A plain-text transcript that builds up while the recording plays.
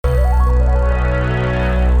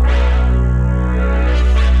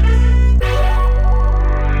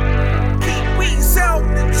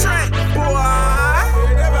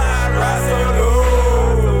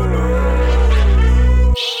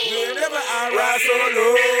ride solo.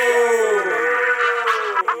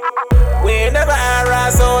 Whenever I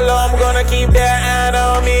ride solo, I'm gonna keep that eye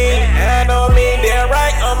on me. Eye on me, damn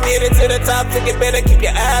right, I'm headed to the top. To get better, keep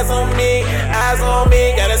your eyes on me. Eyes on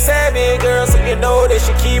me, got a savage girl, so you know that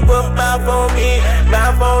she keep up mouth on me.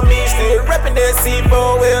 Mouth on me, still reppin' that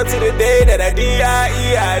C4 well to the day that I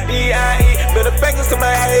D-I-E, I D-I-E. Better fingers to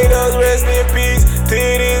my haters, rest in peace. To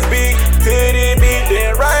this beat,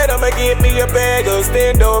 damn right, I'ma get me a bag of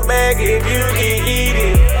stendo mag if you can eat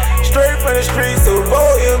it. Straight from the streets of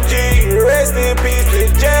OMG, rest in peace to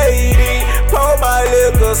JD. Pour my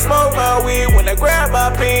liquor, smoke my weed, when I grab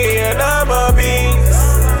my pen, I'm a beast.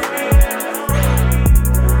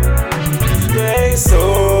 Stay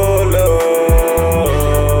solo,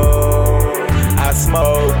 I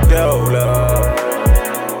smoke dolo,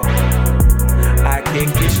 I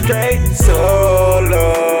kick it straight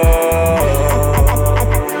solo,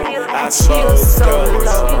 I chill smoke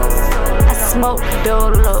solo. I smoke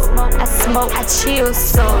dolo. I chill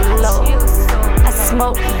solo. I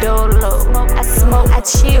smoke dolo. I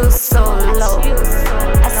chill solo.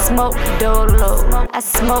 I smoke dolo.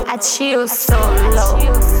 I chill solo.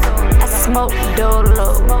 I smoke dolo.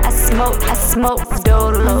 I smoke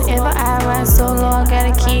dolo. Whenever I ride solo, I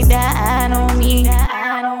gotta keep that eye on me.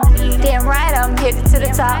 Damn right, I'm headed to the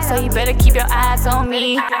top, so you better keep your eyes on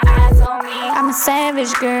me. I'm a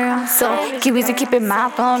savage girl, so keep easy, keep your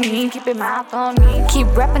mouth on me. Keep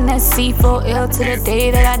rapping that C4L to the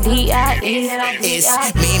day that I D-I-E.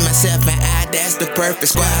 It's me, myself, and I, that's the perfect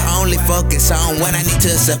squad. Only focus on what I need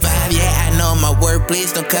to survive. Yeah, I know my word,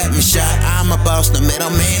 please don't cut me short. I'm a boss, the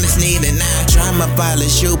middleman is needed now. Try my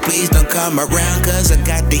polish you, please don't come around, cause I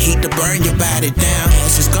got the heat to burn your body down.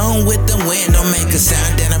 Ass is gone with the wind, don't make a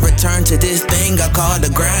sound. Then I return to this thing I call the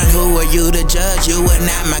grind. Who are you to judge? You are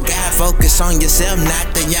not my guy. Focus on yourself, not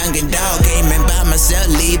the young and dog. Gaming by myself,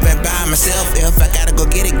 leaving by myself. If I gotta go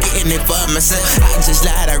get it, getting it for myself. I just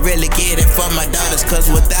lied, I really get it for my daughters, cause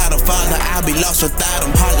without a father, I'll be lost without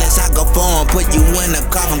him. Heartless, I go for him, put you in a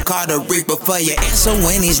coffin, call the reaper for your answer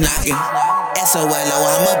when he's knocking. SoLo,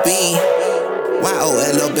 I'ma be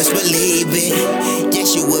YOLO, best believe it.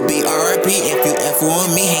 Yes, you would be RIP if you F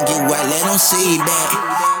on me, hang you out, let them see that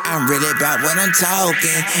I'm really about what I'm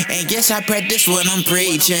talking, and yes, I practice what I'm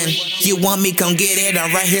preaching. You want me, come get it,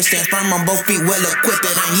 I'm right here, stand firm on both feet, well equipped,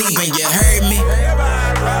 that ain't leaving, you heard me?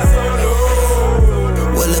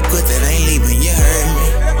 Well equipped, that ain't leaving, you heard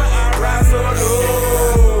me?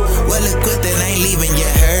 Well equipped, that ain't leaving, you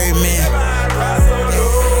heard me?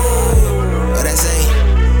 What I say?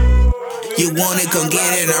 You want it, come get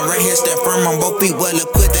it, I'm right here, stand firm on both feet, well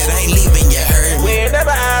equipped, that ain't leaving, you heard me?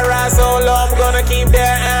 Whenever I ride solo, I'm gonna keep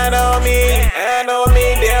that eye on me. Eye on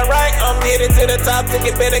me, damn right, I'm headed to the top. To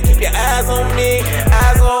get better, keep your eyes on me.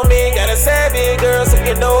 Eyes on me, got a savage girl, so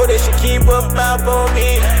you know that she keep up mouth on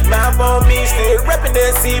me. Mouth on me, still reppin'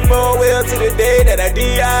 that C4 well to the day that I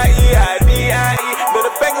D-I-E, I D-I-E.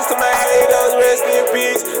 Better fingers to my haters, rest in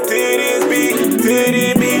peace. To this beat,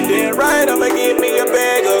 damn right, I'ma get me a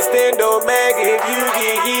bag of stendo mag if you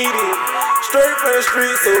can eat it. Straight from the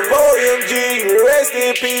streets of OMG, rest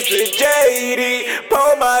in peace to JD.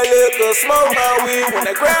 Pour my liquor, smoke my weed, when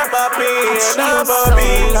I grab my pen, I'm a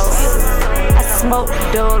beast. I smoke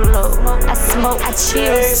dolo. I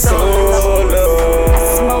chill solo. I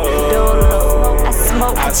smoke dolo.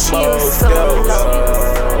 I chill solo.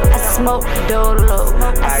 I smoke dolo.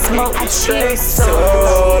 I chill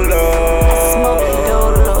solo. I smoke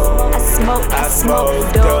dolo. I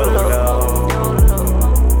smoke dolo.